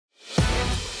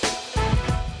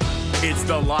It's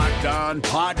the Locked On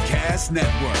Podcast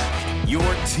Network, your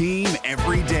team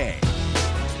every day.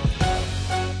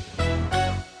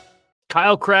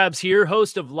 Kyle Krabs here,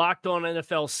 host of Locked On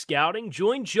NFL Scouting.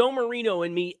 Join Joe Marino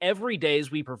and me every day as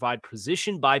we provide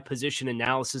position-by-position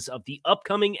analysis of the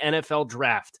upcoming NFL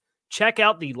Draft. Check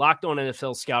out the Locked On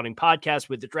NFL Scouting podcast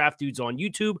with the Draft Dudes on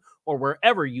YouTube or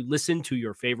wherever you listen to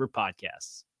your favorite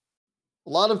podcasts. A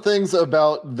lot of things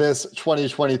about this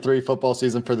 2023 football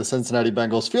season for the Cincinnati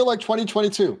Bengals feel like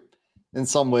 2022 in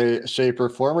some way, shape, or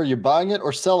form. Are you buying it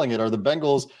or selling it? Are the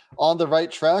Bengals on the right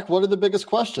track? What are the biggest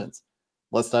questions?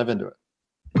 Let's dive into it.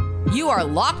 You are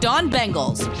Locked On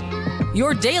Bengals,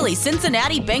 your daily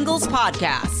Cincinnati Bengals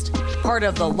podcast, part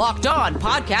of the Locked On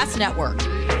Podcast Network,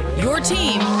 your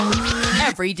team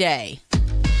every day.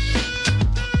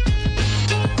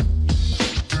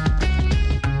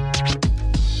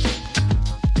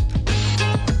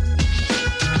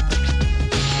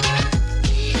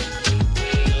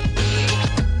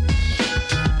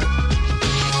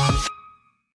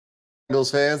 Bengals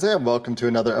fans, and welcome to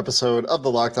another episode of the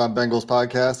Locked On Bengals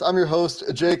podcast. I'm your host,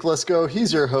 Jake Lisco.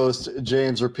 He's your host,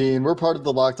 James Rapine. We're part of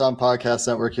the Locked On Podcast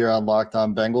Network here on Locked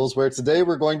On Bengals, where today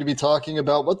we're going to be talking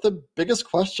about what the biggest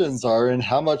questions are and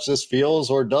how much this feels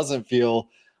or doesn't feel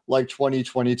like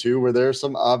 2022, where there are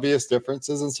some obvious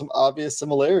differences and some obvious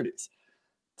similarities.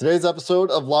 Today's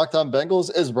episode of Locked On Bengals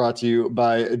is brought to you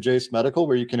by Jace Medical,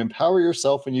 where you can empower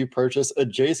yourself when you purchase a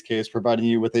Jace case, providing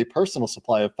you with a personal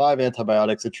supply of 5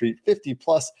 antibiotics to treat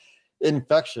 50-plus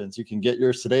infections. You can get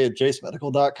yours today at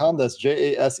jacemedical.com. That's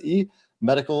Jase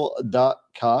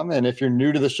medical.com. And if you're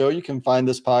new to the show, you can find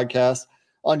this podcast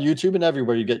on YouTube and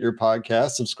everywhere you get your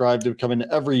podcast. Subscribe to become an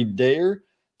everydayer,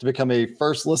 to become a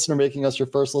first listener, making us your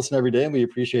first listen every day. And we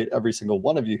appreciate every single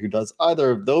one of you who does either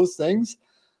of those things.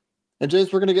 And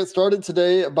James, we're going to get started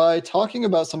today by talking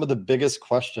about some of the biggest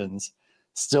questions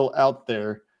still out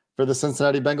there for the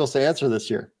Cincinnati Bengals to answer this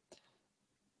year.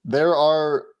 There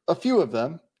are a few of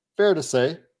them, fair to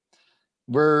say.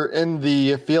 We're in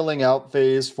the feeling out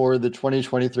phase for the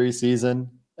 2023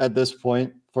 season at this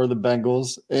point for the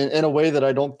Bengals in a way that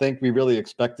I don't think we really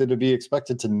expected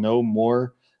to know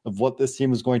more of what this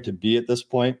team is going to be at this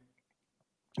point.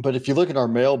 But if you look at our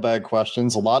mailbag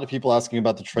questions, a lot of people asking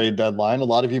about the trade deadline, a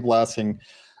lot of people asking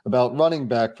about running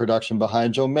back production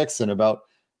behind Joe Mixon, about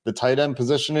the tight end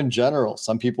position in general.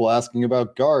 Some people asking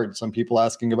about guard, some people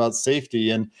asking about safety.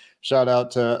 And shout out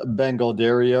to Bengal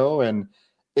Dario and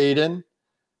Aiden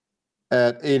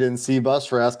at Aiden Cbus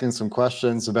for asking some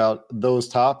questions about those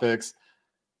topics.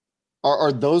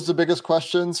 Are those the biggest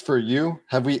questions for you?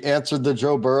 Have we answered the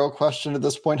Joe Burrow question at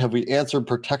this point? Have we answered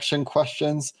protection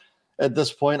questions at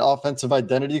this point, offensive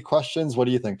identity questions? What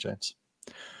do you think, James?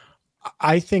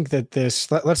 I think that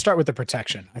let's start with the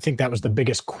protection. I think that was the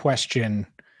biggest question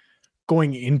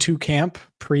going into camp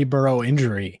pre-Burrow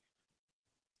injury.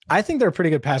 I think they're a pretty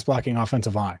good pass blocking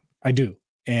offensive line. I do.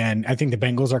 And I think the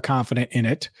Bengals are confident in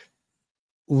it.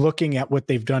 Looking at what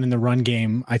they've done in the run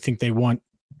game, I think they want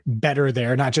better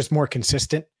there, not just more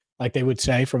consistent, like they would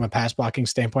say from a pass blocking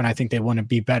standpoint. I think they want to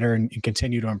be better and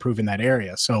continue to improve in that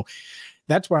area. So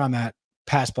that's where I'm at,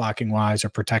 pass blocking wise or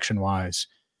protection wise.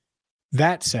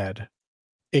 That said,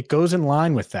 it goes in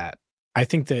line with that. I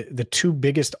think that the two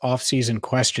biggest offseason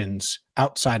questions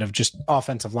outside of just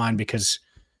offensive line, because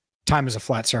time is a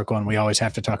flat circle and we always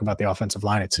have to talk about the offensive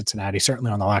line at Cincinnati,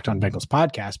 certainly on the Locked On Bengals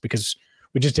podcast, because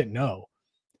we just didn't know.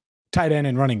 Tight end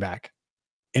and running back.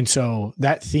 And so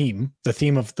that theme, the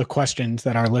theme of the questions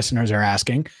that our listeners are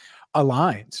asking,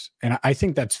 aligns. And I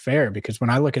think that's fair, because when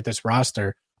I look at this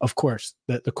roster, of course,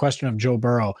 the question of Joe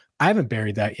Burrow, I haven't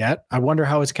buried that yet. I wonder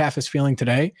how his calf is feeling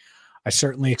today. I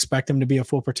certainly expect him to be a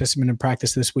full participant in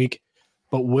practice this week,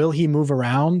 but will he move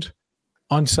around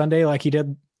on Sunday like he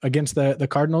did against the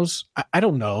Cardinals? I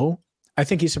don't know. I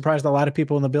think he surprised a lot of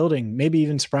people in the building, maybe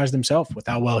even surprised himself with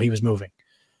how well he was moving.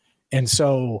 And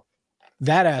so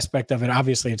that aspect of it,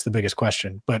 obviously it's the biggest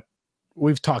question, but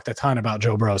we've talked a ton about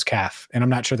Joe Burrow's calf, and I'm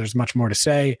not sure there's much more to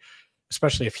say,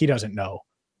 especially if he doesn't know.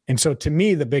 And so to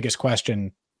me, the biggest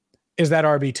question is that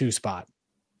RB2 spot,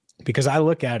 because I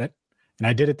look at it, and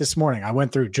I did it this morning. I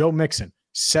went through Joe Mixon,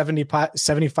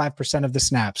 75% of the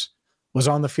snaps, was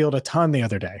on the field a ton the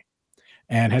other day,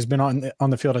 and has been on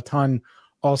the field a ton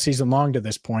all season long to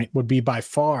this point, would be by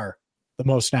far the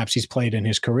most snaps he's played in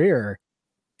his career.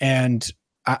 And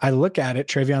I look at it,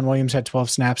 Travion Williams had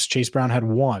 12 snaps, Chase Brown had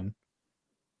 1.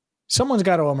 Someone's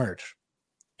got to emerge.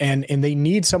 And they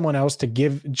need someone else to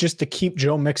just to keep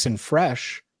Joe Mixon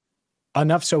fresh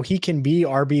enough so he can be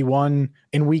RB1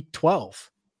 in week 12,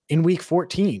 in week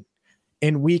 14,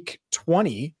 in week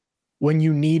 20, when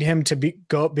you need him to be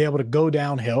able to go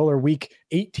downhill, or week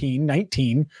 18,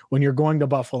 19, when you're going to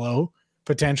Buffalo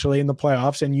potentially in the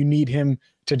playoffs and you need him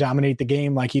to dominate the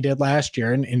game like he did last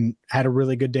year and had a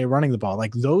really good day running the ball.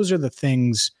 Like, those are the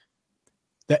things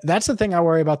that's the thing I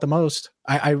worry about the most.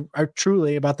 I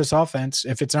truly, about this offense,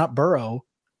 if it's not Burrow,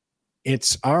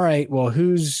 it's all right, well,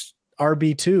 who's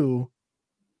RB2?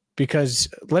 Because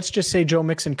let's just say Joe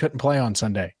Mixon couldn't play on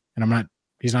Sunday, and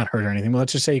he's not hurt or anything, but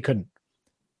let's just say he couldn't.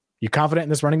 You confident in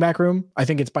this running back room? I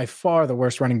think it's by far the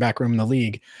worst running back room in the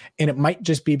league. And it might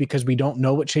just be because we don't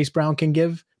know what Chase Brown can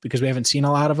give, because we haven't seen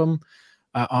a lot of him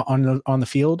on the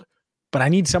field. But I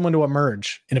need someone to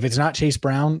emerge. And if it's not Chase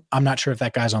Brown, I'm not sure if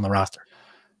that guy's on the roster.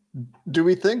 Do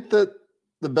we think that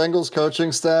the Bengals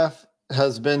coaching staff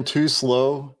has been too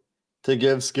slow to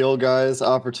give skill guys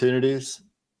opportunities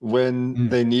when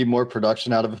they need more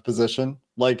production out of a position?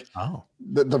 Like,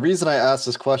 the reason I asked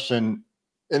this question,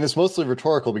 and it's mostly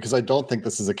rhetorical because I don't think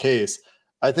this is a case,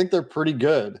 I think they're pretty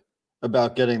good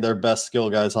about getting their best skill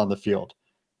guys on the field,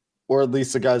 or at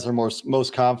least the guys are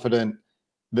most confident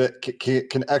that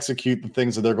can execute the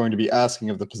things that they're going to be asking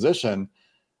of the position.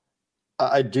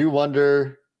 I do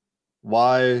wonder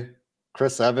why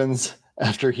Chris Evans,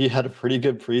 after he had a pretty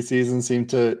good preseason, seemed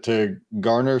to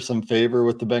garner some favor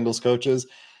with the Bengals coaches,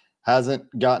 hasn't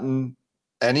gotten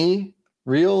any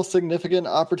real significant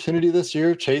opportunity this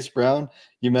year. Chase Brown,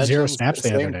 you mentioned 0 snaps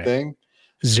the other day. Thing.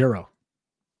 0.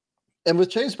 And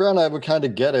with Chase Brown, I would kind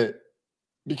of get it,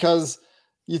 because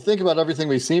you think about everything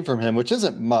we've seen from him, which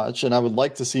isn't much, and I would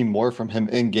like to see more from him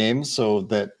in games so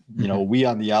that, we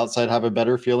on the outside have a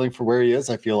better feeling for where he is.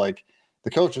 I feel like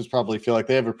the coaches probably feel like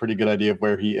they have a pretty good idea of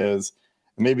where he is.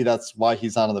 And maybe that's why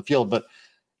he's not on the field. But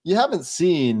you haven't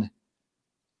seen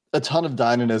a ton of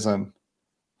dynamism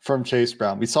from Chase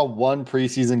Brown. We saw one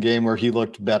preseason game where he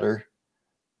looked better.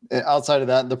 Outside of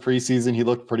that, in the preseason, he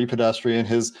looked pretty pedestrian.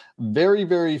 His very,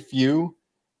 very few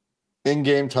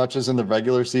in-game touches in the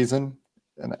regular season,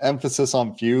 an emphasis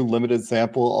on few, limited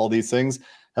sample, all these things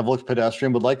have looked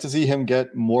pedestrian. Would like to see him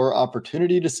get more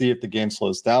opportunity to see if the game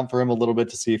slows down for him a little bit,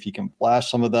 to see if he can flash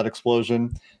some of that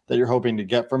explosion that you're hoping to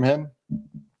get from him.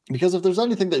 Because if there's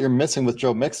anything that you're missing with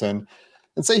Joe Mixon,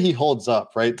 and say he holds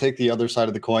up, right? Take the other side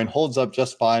of the coin, holds up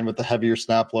just fine with the heavier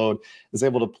snap load, is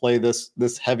able to play this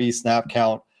heavy snap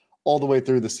count all the way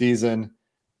through the season,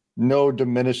 no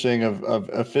diminishing of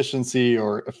efficiency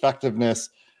or effectiveness,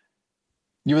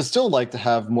 you would still like to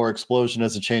have more explosion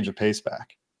as a change of pace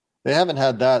back. They haven't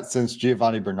had that since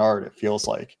Giovanni Bernard, it feels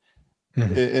like,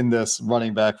 in this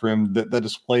running back room that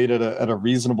is played at a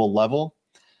reasonable level.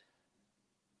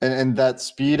 And that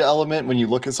speed element, when you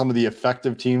look at some of the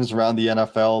effective teams around the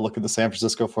NFL, look at the San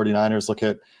Francisco 49ers, look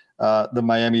at the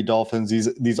Miami Dolphins,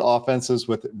 these offenses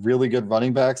with really good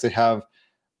running backs, they have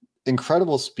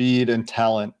incredible speed and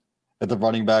talent at the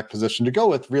running back position to go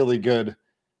with really good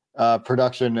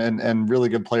production and really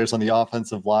good players on the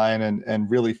offensive line and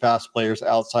really fast players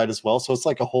outside as well. So it's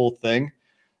like a whole thing.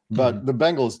 But the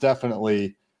Bengals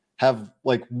definitely have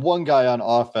like one guy on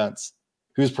offense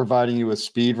who's providing you with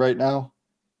speed right now.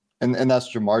 And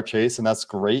that's Jamar Chase, and that's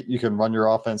great. You can run your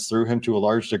offense through him to a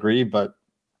large degree, but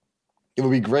it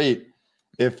would be great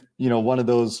if, one of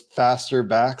those faster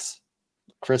backs,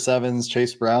 Chris Evans,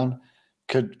 Chase Brown,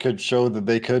 could show that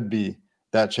they could be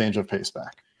that change of pace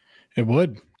back. It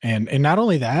would. And not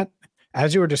only that,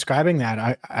 as you were describing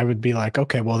that, I would be like,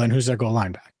 okay, well then who's their goal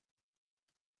line back?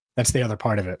 That's the other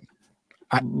part of it.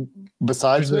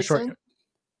 Besides Mixon?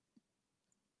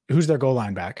 Who's their goal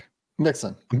line back?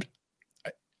 Mixon.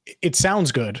 It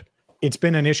sounds good. It's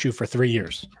been an issue for 3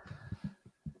 years.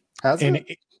 Has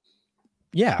it?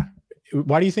 Yeah.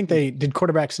 Why do you think they did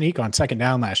quarterback sneak on second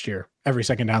down last year? Every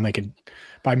second down they could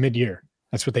by mid-year.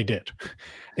 That's what they did.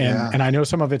 And I know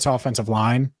some of it's offensive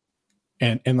line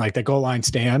and like the goal line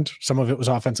stand. Some of it was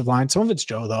offensive line. Some of it's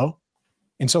Joe though.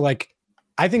 And so like,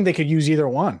 I think they could use either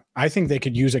one. I think they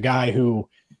could use a guy who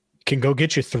can go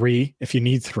get you 3 if you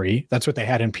need 3. That's what they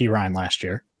had in P. Ryan last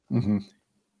year.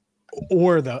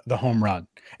 Or the home run.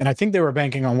 And I think they were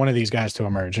banking on one of these guys to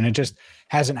emerge, and it just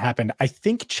hasn't happened. I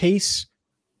think Chase,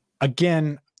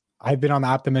 again, I've been on the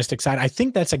optimistic side. I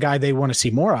think that's a guy they want to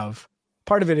see more of.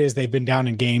 Part of it is they've been down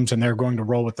in games and they're going to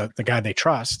roll with the guy they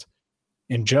trust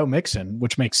in Joe Mixon,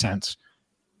 which makes sense.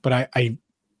 But I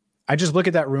just look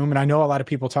at that room, and I know a lot of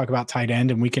people talk about tight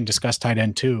end, and we can discuss tight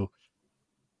end too,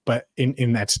 but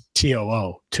in that's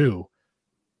TOO too.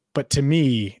 But to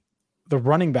me, the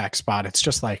running back spot, it's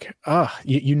just like,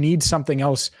 you need something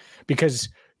else, because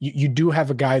you do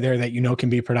have a guy there that can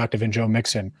be productive in Joe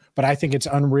Mixon, but I think it's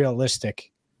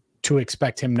unrealistic to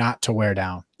expect him not to wear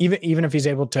down, even if he's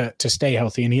able to stay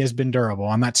healthy, and he has been durable.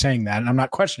 I'm not saying that, and I'm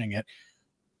not questioning it,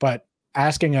 but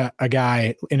asking a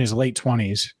guy in his late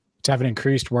 20s to have an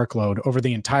increased workload over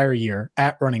the entire year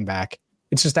at running back,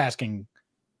 it's just asking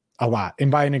a lot.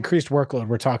 And by an increased workload,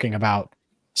 we're talking about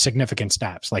significant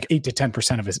snaps, like 8 to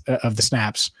 10% of the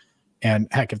snaps. And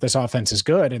heck, if this offense is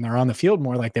good and they're on the field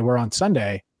more like they were on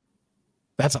Sunday,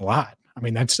 that's a lot. I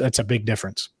mean, that's a big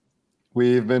difference.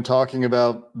 We've been talking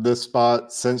about this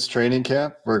spot since training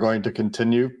camp. We're going to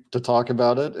continue to talk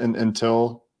about it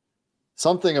until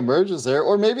something emerges there,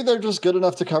 or maybe they're just good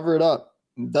enough to cover it up.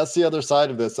 That's the other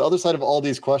side of this. The other side of all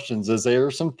these questions is there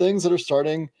are some things that are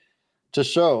starting to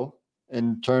show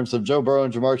in terms of Joe Burrow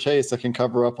and Jamar Chase that can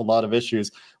cover up a lot of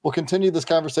issues. We'll continue this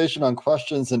conversation on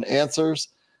questions and answers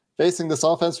facing this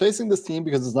offense, facing this team,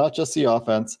 because it's not just the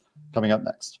offense, coming up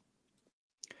next.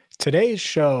 Today's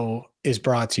show is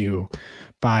brought to you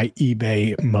by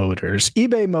eBay Motors.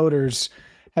 eBay Motors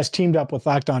has teamed up with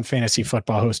Locked On Fantasy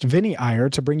Football host Vinny Iyer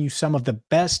to bring you some of the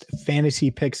best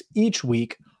fantasy picks each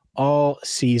week all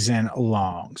season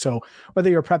long. So whether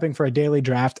you're prepping for a daily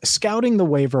draft, scouting the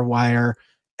waiver wire,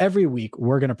 every week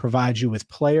we're going to provide you with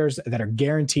players that are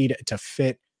guaranteed to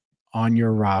fit on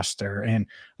your roster. And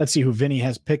let's see who Vinny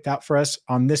has picked out for us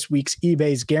on this week's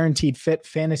eBay's Guaranteed Fit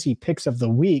Fantasy Picks of the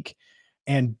Week.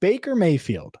 And Baker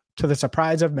Mayfield, to the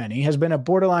surprise of many, has been a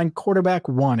borderline quarterback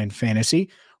one in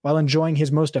fantasy while enjoying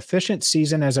his most efficient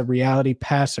season as a reality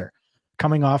passer.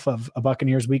 Coming off of a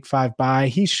Buccaneers Week 5 bye,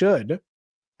 he should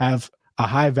have a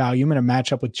high volume in a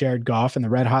matchup with Jared Goff and the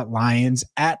Red Hot Lions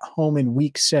at home in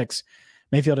Week 6.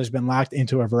 Mayfield has been locked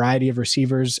into a variety of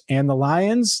receivers, and the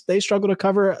Lions, they struggle to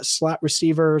cover slot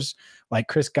receivers like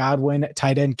Chris Godwin,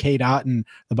 tight end Cade Otton.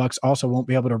 The Bucs also won't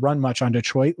be able to run much on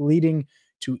Detroit, leading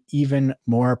to even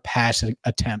more passing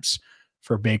attempts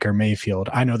for Baker Mayfield.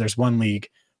 I know there's one league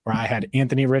where I had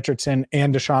Anthony Richardson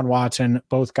and Deshaun Watson,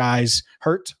 both guys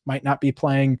hurt, might not be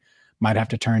playing, might have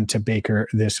to turn to Baker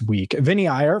this week. Vinny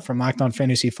Iyer from Locked On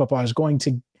Fantasy Football is going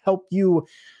to help you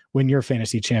win your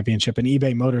fantasy championship. And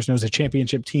eBay Motors knows a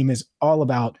championship team is all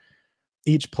about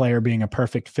each player being a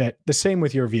perfect fit. The same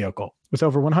with your vehicle. With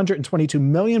over 122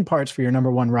 million parts for your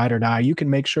number one ride or die, you can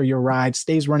make sure your ride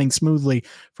stays running smoothly,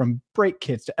 from brake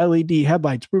kits to LED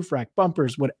headlights, roof rack,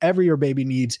 bumpers, whatever your baby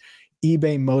needs.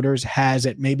 eBay Motors has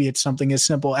it. Maybe it's something as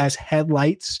simple as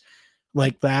headlights,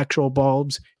 like the actual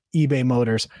bulbs. eBay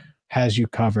Motors has you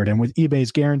covered. And with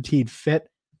eBay's Guaranteed Fit,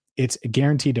 it's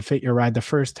guaranteed to fit your ride the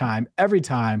first time, every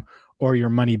time, or your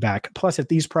money back. Plus, at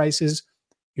these prices,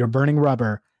 you're burning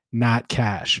rubber, not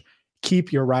cash.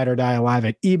 Keep your ride or die alive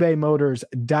at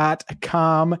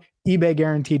ebaymotors.com. eBay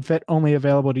Guaranteed Fit, only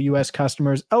available to U.S.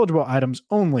 customers. Eligible items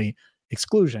only.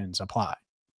 Exclusions apply.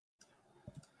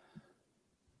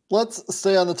 Let's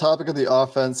stay on the topic of the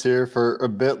offense here for a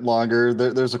bit longer.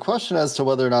 There's a question as to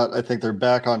whether or not I think they're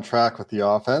back on track with the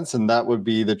offense, and that would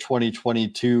be the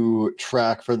 2022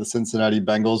 track for the Cincinnati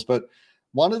Bengals. But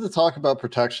wanted to talk about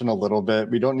protection a little bit.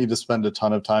 We don't need to spend a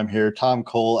ton of time here. Tom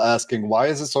Cole asking, why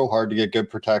is it so hard to get good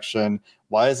protection?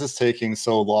 Why is this taking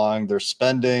so long? They're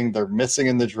spending, they're missing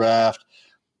in the draft.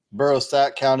 Burrow's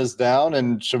stat count is down,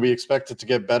 and should we expect it to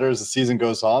get better as the season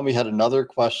goes on? We had another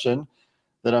question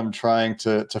that I'm trying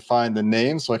to find the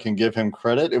name so I can give him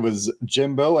credit. It was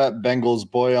Jimbo at Bengals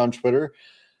Boy on Twitter.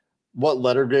 What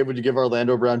letter grade would you give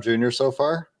Orlando Brown Jr. so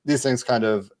far? These things kind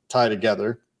of tie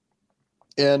together.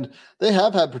 And they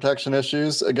have had protection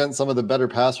issues against some of the better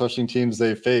pass rushing teams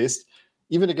they've faced,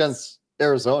 even against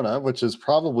Arizona, which is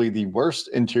probably the worst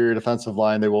interior defensive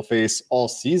line they will face all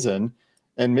season,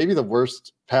 and maybe the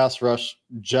worst pass rush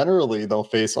generally they'll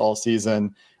face all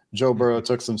season. Joe Burrow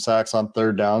took some sacks on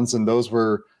third downs, and those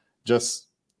were just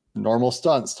normal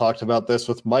stunts. Talked about this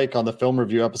with Mike on the film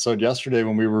review episode yesterday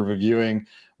when we were reviewing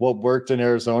what worked in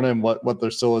Arizona and what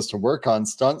there still is to work on.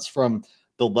 Stunts from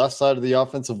the left side of the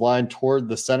offensive line toward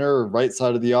the center or right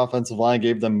side of the offensive line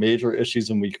gave them major issues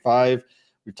in Week 5.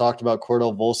 We've talked about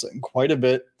Cordell Volson quite a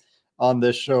bit on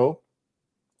this show.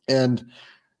 And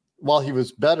while he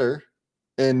was better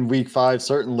in Week 5,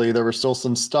 certainly there were still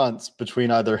some stunts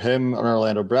between either him and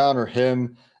Orlando Brown or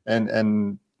him and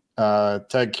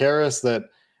Ted Karras that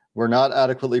were not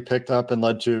adequately picked up and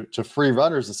led to free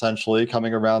runners essentially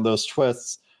coming around those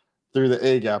twists through the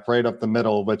A gap right up the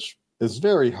middle, which is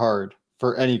very hard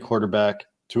for any quarterback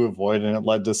to avoid. And it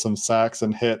led to some sacks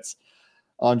and hits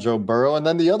on Joe Burrow. And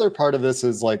then the other part of this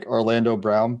is like Orlando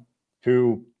Brown,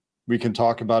 who we can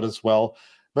talk about as well.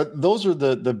 But those are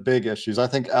the big issues. I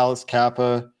think Alex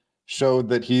Kappa showed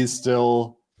that he's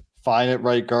still fine at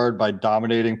right guard by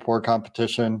dominating poor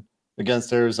competition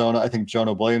against Arizona. I think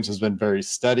Jonah Williams has been very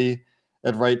steady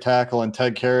at right tackle, and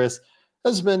Ted Karras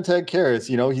has been Ted Karras.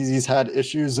 You know, he's had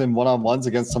issues in one-on-ones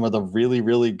against some of the really,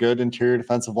 really good interior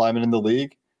defensive linemen in the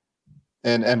league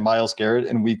and Myles Garrett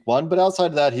in week 1. But outside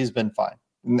of that, he's been fine.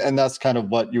 And that's kind of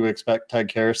what you expect Ted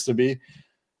Karras to be.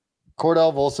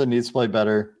 Cordell Volson needs to play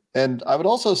better. And I would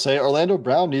also say Orlando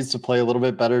Brown needs to play a little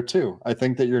bit better too. I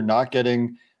think that you're not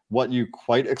getting what you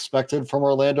quite expected from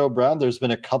Orlando Brown. There's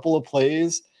been a couple of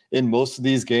plays in most of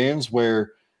these games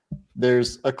where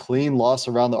there's a clean loss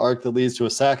around the arc that leads to a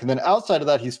sack. And then outside of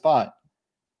that, he's fine.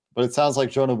 But it sounds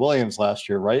like Jonah Williams last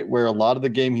year, right? Where a lot of the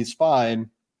game he's fine,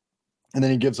 and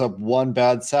then he gives up one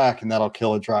bad sack, and that'll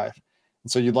kill a drive.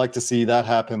 And so you'd like to see that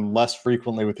happen less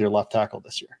frequently with your left tackle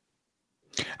this year.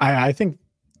 I think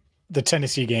the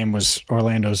Tennessee game was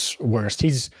Orlando's worst.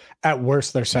 He's at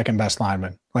worst their second best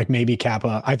lineman. Like maybe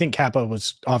Kappa. I think Kappa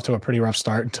was off to a pretty rough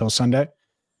start until Sunday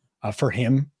for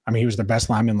him. I mean, he was their best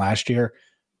lineman last year.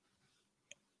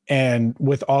 And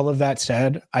with all of that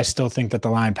said, I still think that the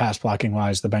line pass blocking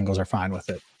wise, the Bengals are fine with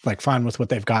it. Like fine with what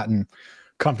they've gotten,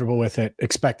 comfortable with it.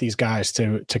 Expect these guys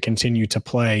to continue to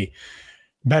play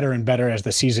better and better as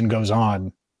the season goes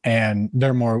on. And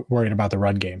they're more worried about the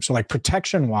run game. So like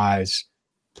protection wise,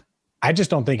 I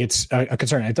just don't think it's a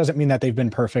concern. It doesn't mean that they've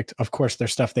been perfect. Of course,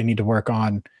 there's stuff they need to work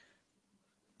on.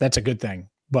 That's a good thing.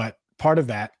 But part of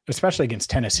that, especially against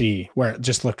Tennessee, where it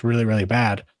just looked really, really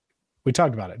bad, we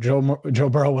talked about it. Joe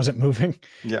Burrow wasn't moving,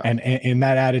 and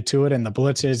that added to it, and the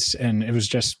blitzes, and it was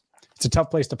just, it's a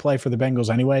tough place to play for the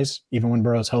Bengals anyways, even when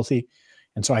Burrow's healthy.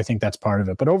 And so I think that's part of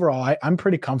it. But overall, I'm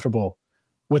pretty comfortable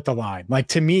with the line. Like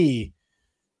to me,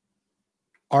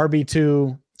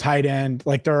 RB2, tight end,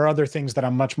 like there are other things that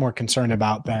I'm much more concerned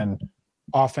about than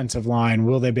offensive line.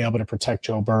 Will they be able to protect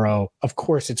Joe Burrow? Of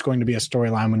course, it's going to be a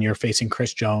storyline when you're facing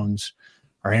Chris Jones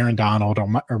or Aaron Donald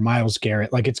or Myles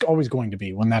Garrett. Like it's always going to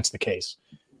be when that's the case.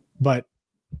 But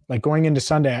like going into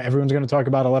Sunday, everyone's going to talk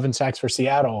about 11 sacks for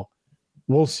Seattle.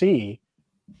 We'll see.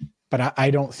 But I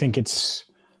don't think it's,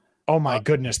 oh my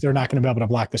goodness, they're not going to be able to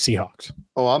block the Seahawks.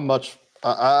 Oh,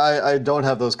 I don't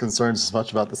have those concerns as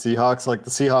much about the Seahawks. Like the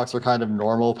Seahawks are kind of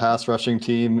normal pass rushing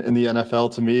team in the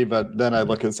NFL to me, but then I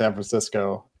look at San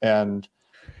Francisco and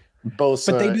both.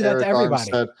 But they do that Eric to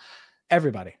everybody. Armstead,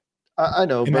 everybody. I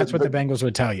know, and that's what the Bengals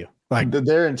would tell you. Like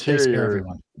their interior,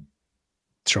 everyone.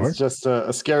 Sure, it's just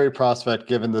a scary prospect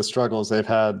given the struggles they've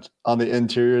had on the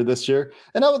interior this year.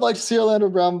 And I would like to see Orlando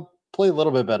Brown play a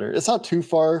little bit better. It's not too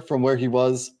far from where he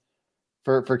was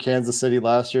for Kansas City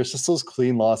last year. It's just those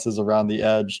clean losses around the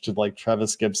edge to like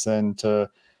Travis Gibson, to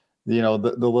the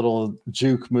little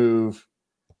juke move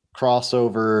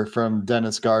crossover from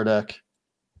Dennis Gardeck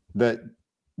that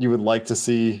you would like to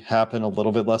see happen a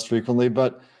little bit less frequently.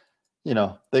 But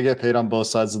they get paid on both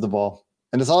sides of the ball,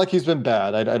 and it's not like he's been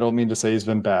bad. I don't mean to say he's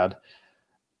been bad.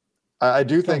 I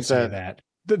do think that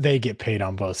they get paid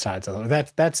on both sides of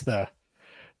it. That's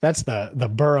the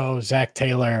Burrow, Zach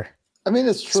Taylor. I mean,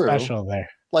 it's true. Special there.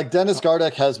 Like Dennis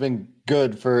Gardeck has been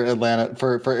good for Atlanta,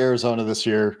 for Arizona this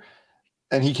year,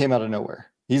 and he came out of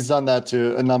nowhere. He's done that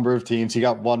to a number of teams. He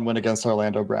got one win against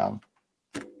Orlando Brown.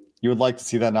 You would like to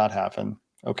see that not happen.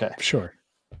 Okay. Sure.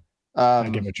 I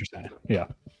get what you're saying. Yeah.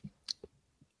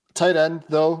 Tight end,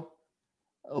 though,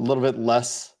 a little bit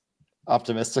less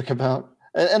optimistic about.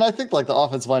 And I think like the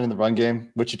offensive line in the run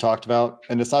game, which you talked about,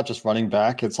 and it's not just running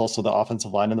back, it's also the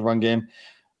offensive line in the run game,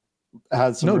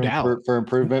 has some room for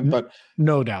improvement. But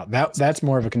no doubt that's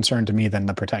more of a concern to me than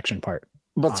the protection part.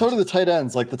 But honestly, so do the tight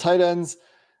ends. Like the tight ends,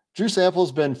 Drew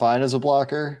Sample's been fine as a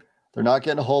blocker. They're not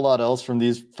getting a whole lot else from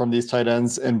these tight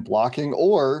ends in blocking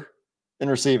or in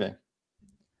receiving.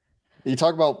 You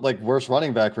talk about like worst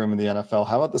running back room in the NFL.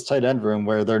 How about this tight end room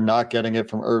where they're not getting it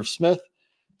from Irv Smith?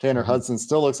 Tanner Hudson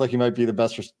still looks like he might be the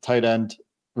best tight end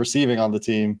receiving on the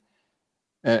team.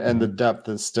 And the depth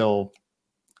is still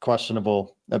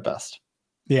questionable at best.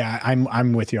 Yeah,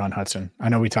 I'm with you on Hudson. I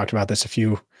know we talked about this a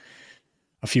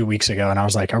few weeks ago, and I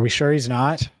was like, are we sure he's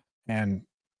not? And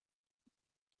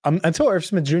until Irv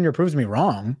Smith Jr. proves me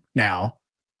wrong now,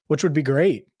 which would be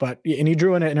great. And he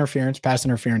drew an pass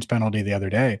interference penalty the other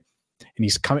day, and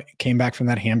he's came back from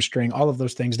that hamstring. All of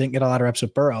those things, didn't get a lot of reps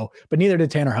with Burrow, but neither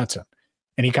did Tanner Hudson.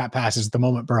 And he got passes the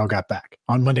moment Burrow got back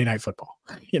on Monday Night Football.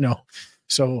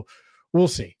 So we'll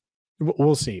see.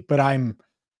 But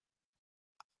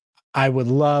I would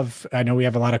love, I know we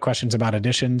have a lot of questions about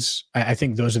additions. I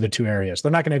think those are the two areas.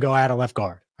 They're not going to go add a left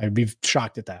guard. I'd be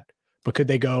shocked at that. But could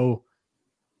they go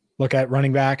look at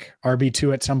running back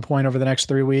RB2 at some point over the next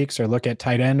 3 weeks, or look at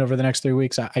tight end over the next 3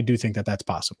 weeks? I do think that that's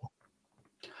possible.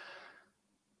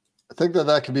 I think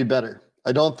that could be better.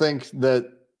 I don't think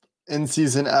that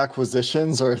in-season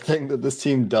acquisitions are a thing that this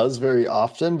team does very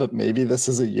often, but maybe this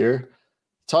is a year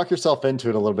talk yourself into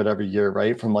it a little bit every year,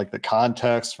 right? From like the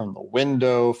context, from the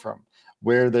window, from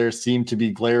where there seem to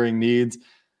be glaring needs.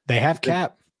 They have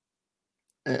cap.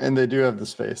 And they do have the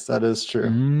space. That is true.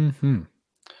 Mm-hmm.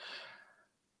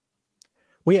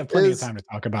 We have plenty of time to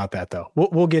talk about that, though.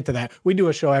 We'll get to that. We do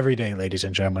a show every day, ladies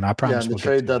and gentlemen. I promise. Yeah, and the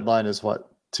trade deadline is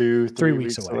what? 3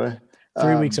 weeks away.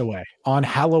 3 weeks away on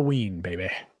Halloween, baby.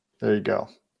 There you go.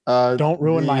 Don't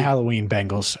ruin my Halloween,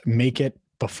 Bengals. Make it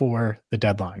before the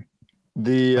deadline.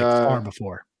 Far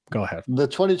before. Go ahead. The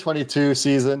 2022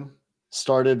 season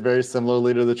started very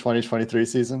similarly to the 2023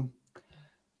 season.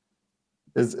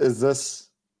 Is this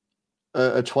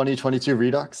a 2022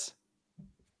 redux?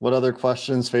 What other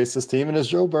questions face this team? And is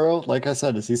Joe Burrow, like I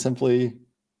said, is he simply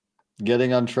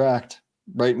getting untracked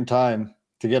right in time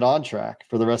to get on track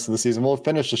for the rest of the season? We'll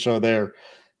finish the show there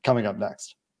coming up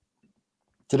next.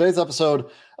 Today's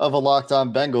episode of A Locked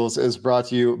On Bengals is brought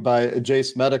to you by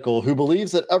Jace Medical, who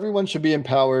believes that everyone should be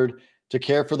empowered to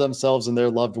care for themselves and their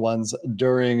loved ones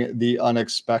during the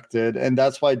unexpected. And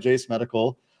that's why Jace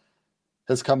Medical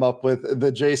has come up with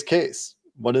the Jace case.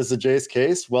 What is the Jace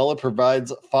case? Well, it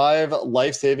provides 5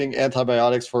 life-saving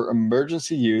antibiotics for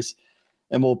emergency use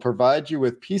and will provide you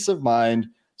with peace of mind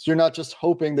so you're not just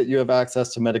hoping that you have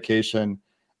access to medication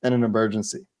in an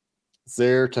emergency. It's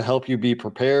there to help you be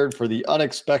prepared for the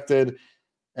unexpected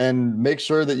and make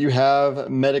sure that you have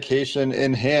medication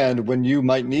in hand when you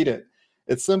might need it.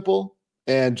 It's simple,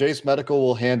 and Jace Medical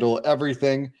will handle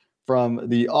everything from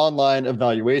the online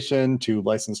evaluation to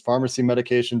licensed pharmacy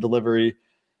medication delivery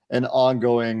and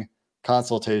ongoing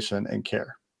consultation and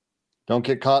care. Don't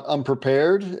get caught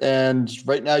unprepared. And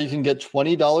right now you can get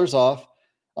 $20 off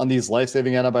on these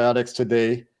life-saving antibiotics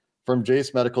today from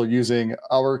Jace Medical using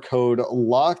our code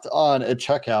LOCKEDON at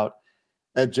checkout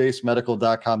at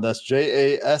jacemedical.com. That's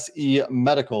JASE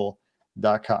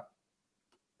medical.com.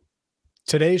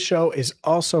 Today's show is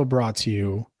also brought to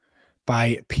you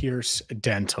by Pierce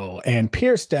Dental. And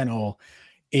Pierce Dental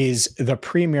is the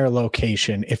premier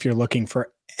location if you're looking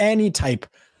for any type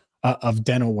of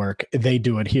dental work. They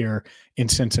do it here in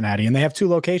Cincinnati, and they have 2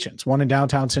 locations, one in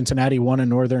downtown Cincinnati, one in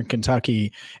northern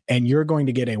Kentucky, and you're going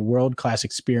to get a world-class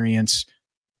experience.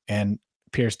 And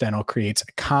Pierce Dental creates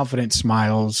confident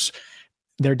smiles.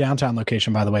 Their downtown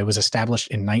location, by the way, was established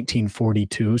in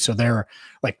 1942. So they're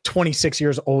like 26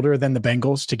 years older than the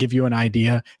Bengals, to give you an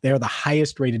idea. They're the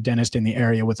highest rated dentist in the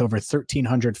area with over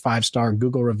 1,300 5-star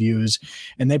Google reviews.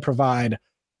 And they provide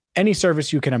any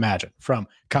service you can imagine, from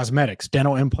cosmetics,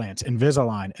 dental implants,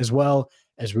 Invisalign, as well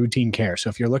as routine care. So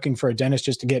if you're looking for a dentist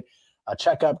just to get a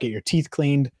checkup, get your teeth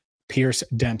cleaned, Pierce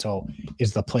Dental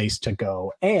is the place to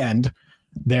go. And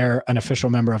they're an official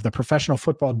member of the Professional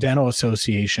Football Dental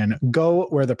Association. Go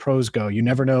where the pros go. You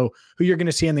never know who you're going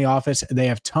to see in the office. They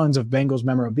have tons of Bengals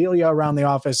memorabilia around the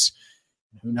office.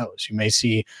 Who knows? You may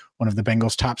see one of the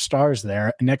Bengals' top stars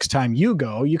there. Next time you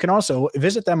go, you can also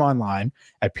visit them online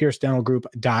at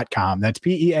piercedentalgroup.com. That's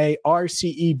PEARCE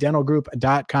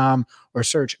dentalgroup.com, or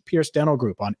search Pierce Dental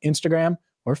Group on Instagram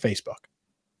or Facebook.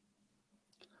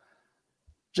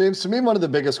 James, to me, one of the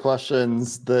biggest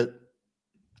questions that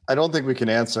I don't think we can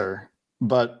answer,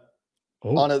 but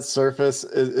on its surface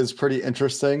is pretty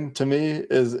interesting to me,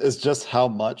 is just how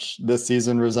much this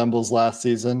season resembles last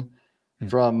season.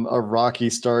 From a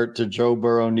rocky start to Joe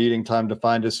Burrow needing time to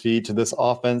find his feet, to this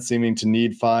offense seeming to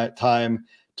need time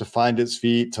to find its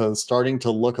feet, to starting to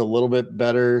look a little bit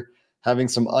better, having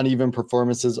some uneven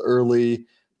performances early,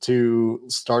 to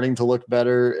starting to look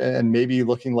better and maybe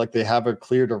looking like they have a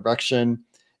clear direction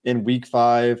in week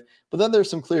 5. But then there's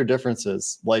some clear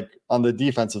differences, like on the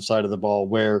defensive side of the ball,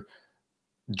 where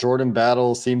Jordan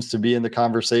Battle seems to be in the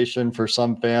conversation for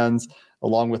some fans,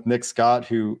 along with Nick Scott,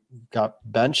 who got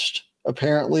benched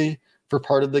apparently for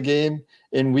part of the game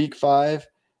in week 5,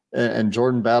 and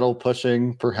Jordan Battle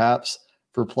pushing perhaps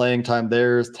for playing time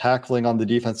there. Is tackling on the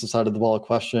defensive side of the ball a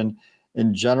question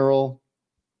in general?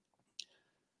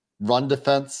 Run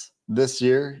defense this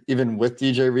year, even with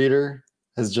DJ Reader,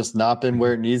 has just not been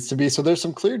where it needs to be. So there's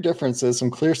some clear differences, some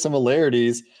clear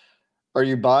similarities. Are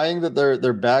you buying that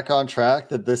they're back on track,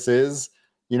 that this is,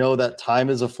 that time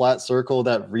is a flat circle,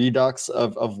 that redux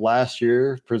of last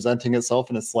year presenting itself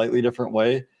in a slightly different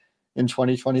way in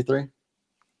 2023?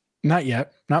 Not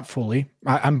yet, not fully.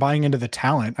 I'm buying into the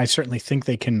talent. I certainly think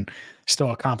they can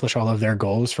still accomplish all of their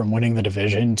goals, from winning the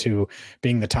division to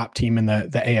being the top team in the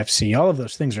AFC. All of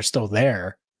those things are still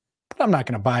there, but I'm not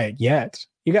going to buy it yet.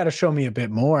 You got to show me a bit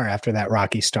more after that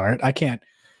rocky start. I can't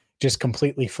just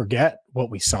completely forget what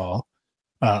we saw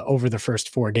over the first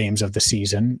 4 games of the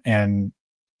season. And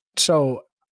so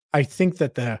I think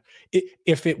that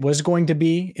if it was going to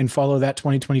be and follow that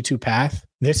 2022 path,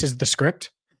 this is the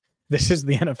script. this is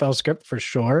the NFL script for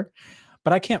sure,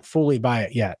 but I can't fully buy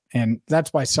it yet. And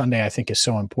that's why Sunday, I think, is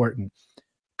so important.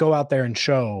 Go out there and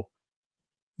show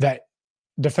that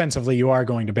defensively you are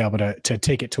going to be able to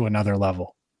take it to another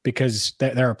level, because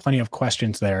there are plenty of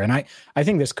questions there. And I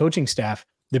think this coaching staff,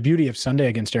 the beauty of Sunday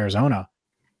against Arizona,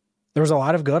 there was a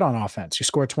lot of good on offense. You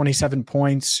score 27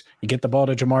 points. You get the ball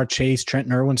to Jamar Chase.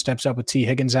 Trenton Irwin steps up with T.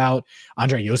 Higgins out.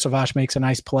 Andre Yosevach makes a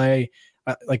nice play.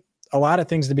 Like a lot of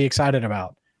things to be excited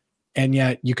about. And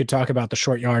yet you could talk about the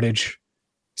short yardage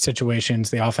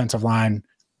situations, the offensive line,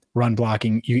 run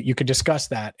blocking. You could discuss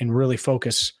that and really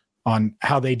focus on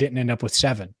how they didn't end up with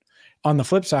 7. On the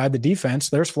flip side, the defense,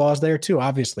 there's flaws there too,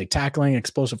 obviously. Tackling,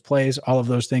 explosive plays, all of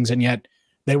those things. And yet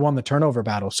they won the turnover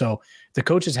battle. So the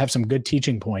coaches have some good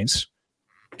teaching points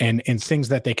and things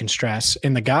that they can stress.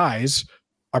 And the guys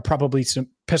are probably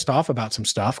pissed off about some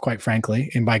stuff, quite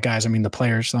frankly. And by guys, I mean the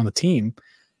players on the team.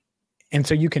 And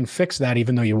so you can fix that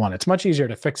even though you won. It's much easier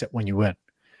to fix it when you win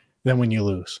than when you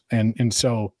lose. And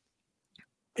so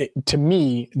to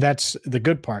me, that's the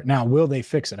good part. Now, will they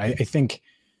fix it? I think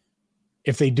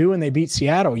if they do and they beat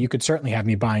Seattle, you could certainly have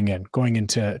me buying in, going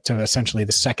into essentially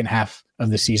the second half of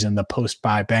the season, the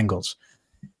post-bye Bengals.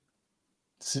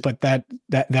 But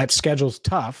that schedule's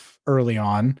tough early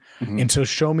on. Mm-hmm. And so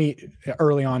show me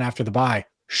early on after the bye,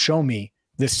 show me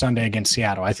this Sunday against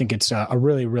Seattle. I think it's a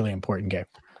really, really important game.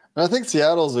 And I think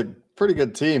Seattle's a pretty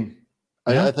good team.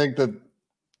 Yeah. I think that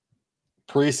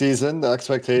preseason, the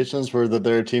expectations were that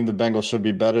they're a team the Bengals should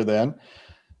be better than.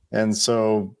 And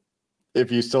so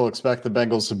if you still expect the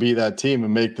Bengals to be that team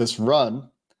and make this run,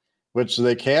 which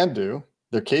they can do,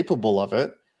 they're capable of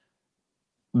it,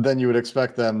 then you would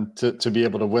expect them to be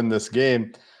able to win this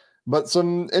game. But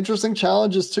some interesting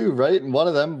challenges too, right? And one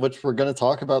of them, which we're going to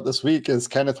talk about this week, is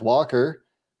Kenneth Walker.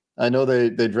 I know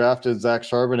they drafted Zach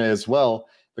Charbonnet as well,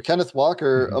 but Kenneth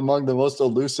Walker, among the most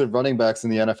elusive running backs in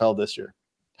the NFL this year,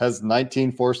 has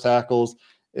 19 forced tackles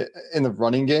in the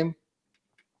running game.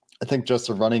 I think just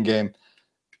a running game.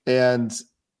 And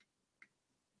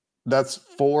that's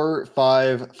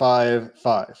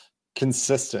 4-5-5-5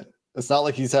 consistent. It's not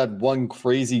like he's had one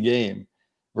crazy game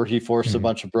where he forced a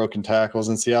bunch of broken tackles.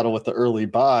 In Seattle with the early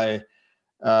bye,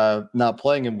 not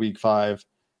playing in week 5,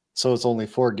 so it's only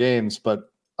 4 games, but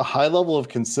a high level of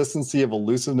consistency of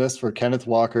elusiveness for Kenneth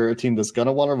Walker, a team that's going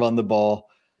to want to run the ball,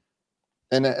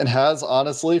 and has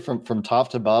honestly from top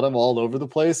to bottom all over the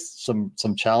place some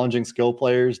challenging skill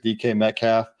players. DK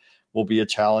Metcalf will be a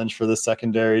challenge for the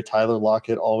secondary. Tyler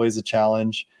Lockett, always a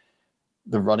challenge.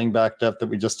 The running back depth that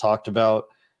we just talked about.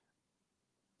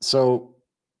 So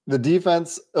the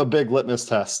defense, a big litmus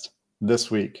test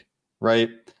this week, right?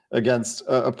 Against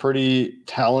a pretty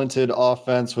talented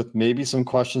offense with maybe some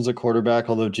questions at quarterback,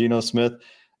 although Geno Smith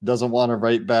doesn't want to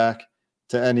write back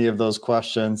to any of those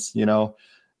questions. You know,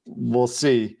 we'll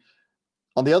see.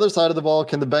 On the other side of the ball,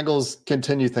 can the Bengals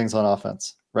continue things on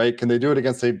offense, right? Can they do it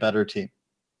against a better team?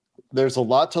 There's a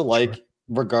lot to like,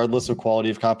 regardless of quality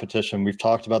of competition. We've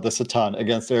talked about this a ton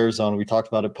against Arizona. We talked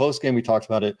about it post-game. We talked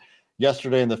about it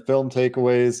yesterday in the film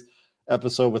takeaways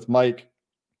episode with Mike.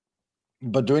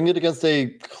 But doing it against a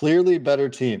clearly better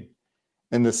team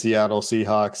in the Seattle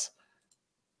Seahawks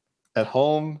at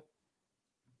home,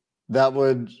 that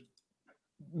would,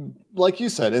 like you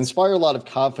said, inspire a lot of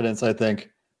confidence, I think,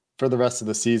 for the rest of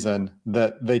the season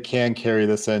that they can carry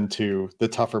this into the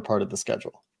tougher part of the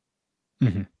schedule.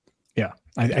 Mm-hmm. Yeah,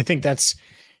 I think that's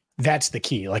the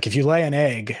key. Like if you lay an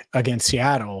egg against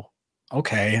Seattle,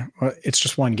 okay, well, it's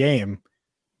just one game,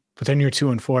 but then you're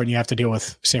 2-4 and you have to deal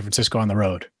with San Francisco on the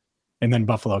road, and then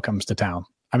Buffalo comes to town.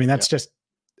 I mean, that's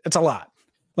it's a lot.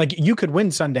 Like you could win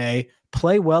Sunday,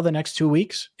 play well the next 2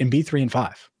 weeks, and be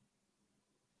 3-5.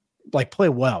 Like play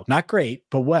well, not great,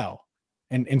 but well.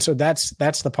 And so that's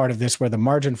the part of this where the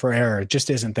margin for error just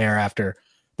isn't there after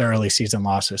the early season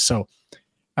losses. So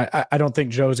I don't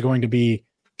think Joe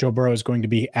Burrow is going to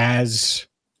be as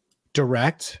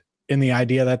direct in the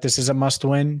idea that this is a must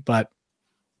win, but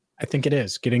I think it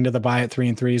is. Getting to the bye at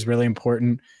 3-3 is really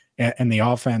important. And the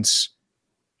offense,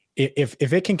 if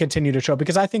it can continue to show,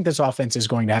 because I think this offense is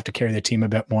going to have to carry the team a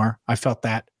bit more. I felt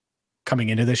that coming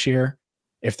into this year.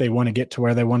 If they want to get to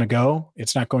where they want to go,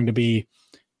 it's not going to be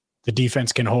the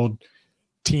defense can hold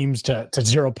teams to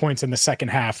 0 points in the second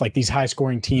half, like these high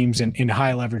scoring teams in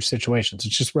high leverage situations.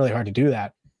 It's just really hard to do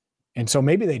that. And so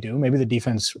maybe they do. Maybe the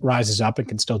defense rises up and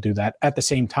can still do that. At the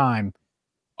same time,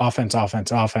 offense.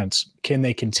 Can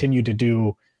they continue to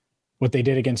do what they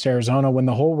did against Arizona when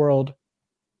the whole world,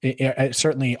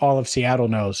 certainly all of Seattle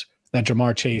knows that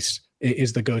Jamar Chase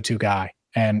is the go-to guy.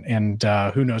 And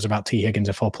who knows about T. Higgins,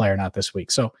 if he'll play or not this week.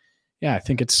 So yeah, I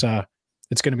think it's going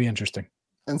to be interesting.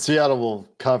 And Seattle will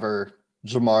cover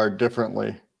Jamar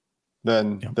differently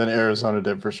than Arizona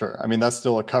did for sure. I mean, that's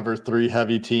still a cover 3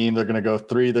 heavy team. They're going to go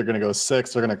 3. They're going to go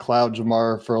 6. They're going to cloud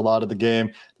Jamar for a lot of the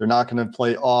game. They're not going to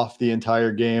play off the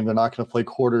entire game. They're not going to play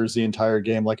quarters the entire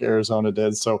game like Arizona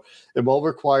did. So it will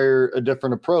require a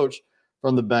different approach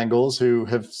from the Bengals, who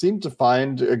have seemed to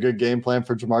find a good game plan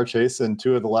for Jamar Chase in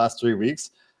 2 of the last 3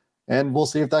 weeks. And we'll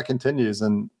see if that continues.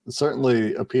 And it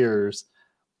certainly appears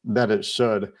that it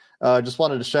should. Just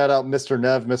wanted to shout out Mr.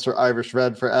 Nev, Mr. Irish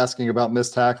Red, for asking about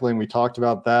missed tackling. We talked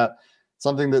about that.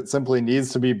 Something that simply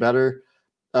needs to be better.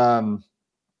 And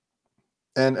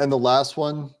the last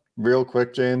one, real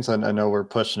quick, James, and I know we're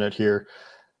pushing it here.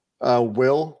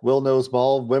 Will knows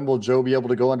ball. When will Joe be able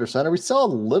to go under center? We saw a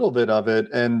little bit of it,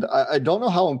 and I don't know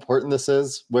how important this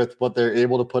is with what they're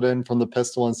able to put in from the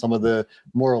pistol and some of the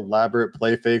more elaborate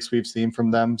play fakes we've seen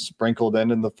from them sprinkled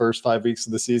in the first 5 weeks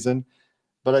of the season.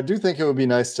 But I do think it would be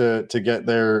nice to get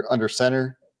there under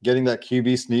center, getting that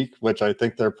QB sneak, which I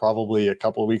think they're probably a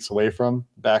couple of weeks away from,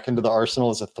 back into the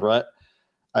arsenal as a threat,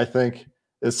 I think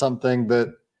is something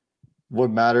that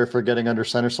would matter for getting under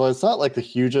center. So it's not like the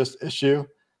hugest issue,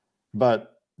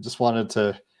 but just wanted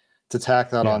to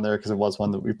tack that on there because it was one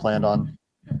that we planned on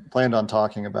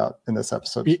talking about in this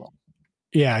episode as well.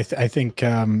 Yeah, I think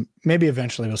maybe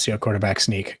eventually we'll see a quarterback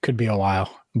sneak. Could be a while,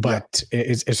 but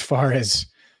as far as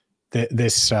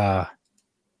this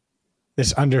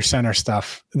under center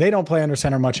stuff, they don't play under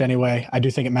center much anyway. I do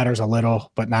think it matters a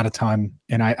little, but not a ton.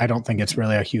 And I don't think it's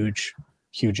really a huge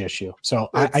issue. So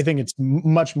I think it's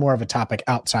much more of a topic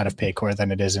outside of Paycor than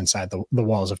it is inside the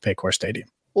walls of Paycor Stadium.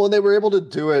 Well, they were able to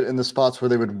do it in the spots where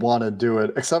they would want to do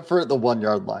it, except for at the 1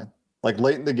 yard line, like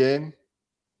late in the game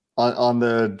on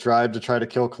the drive to try to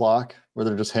kill clock, where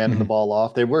they're just handing the ball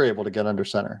off. They were able to get under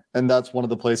center. And that's one of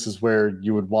the places where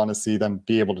you would want to see them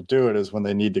be able to do it, is when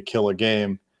they need to kill a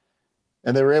game.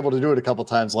 And they were able to do it a couple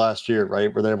times last year,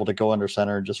 right? Where they're able to go under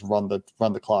center and just run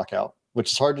the clock out, which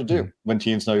is hard to do when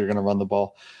teams know you're going to run the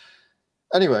ball.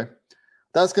 Anyway,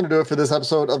 that's going to do it for this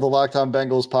episode of the Locked On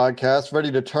Bengals podcast.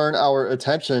 Ready to turn our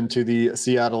attention to the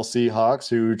Seattle Seahawks,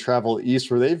 who travel east,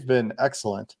 where they've been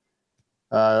excellent.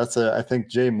 I think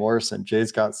Jay Morrison.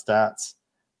 Jay's got stats.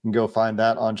 You can go find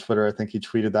that on Twitter. I think he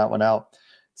tweeted that one out.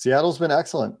 Seattle's been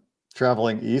excellent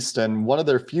traveling east, and one of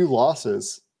their few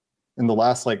losses in the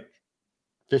last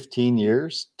 10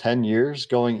 years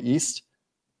going east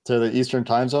to the Eastern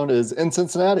time zone is in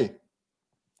Cincinnati.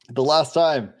 The last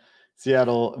time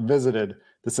Seattle visited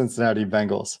the Cincinnati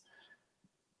Bengals.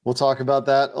 We'll talk about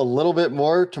that a little bit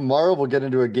more tomorrow. We'll get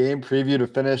into a game preview to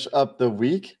finish up the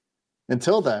week.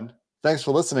 Until then, thanks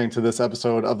for listening to this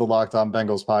episode of the Locked On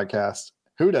Bengals podcast.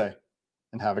 Hooday,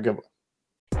 and have a good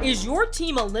one. Is your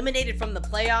team eliminated from the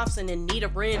playoffs and in need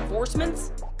of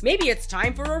reinforcements? Maybe it's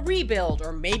time for a rebuild,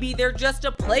 or maybe they're just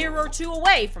a player or two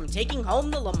away from taking home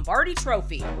the Lombardi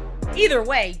Trophy. Either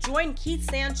way, join Keith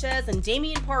Sanchez and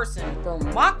Damian Parson for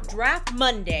Mock Draft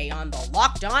Monday on the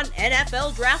Locked On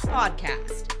NFL Draft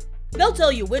Podcast. They'll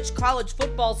tell you which college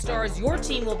football stars your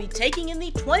team will be taking in the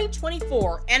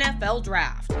 2024 NFL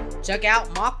Draft. Check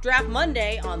out Mock Draft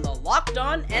Monday on the Locked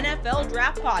On NFL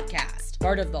Draft Podcast,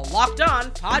 part of the Locked On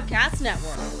Podcast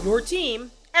Network, your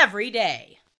team every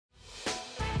day.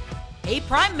 Hey,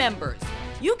 Prime members,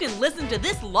 you can listen to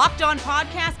this Locked On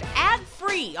podcast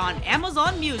ad-free on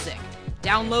Amazon Music.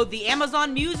 Download the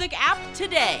Amazon Music app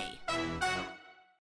today.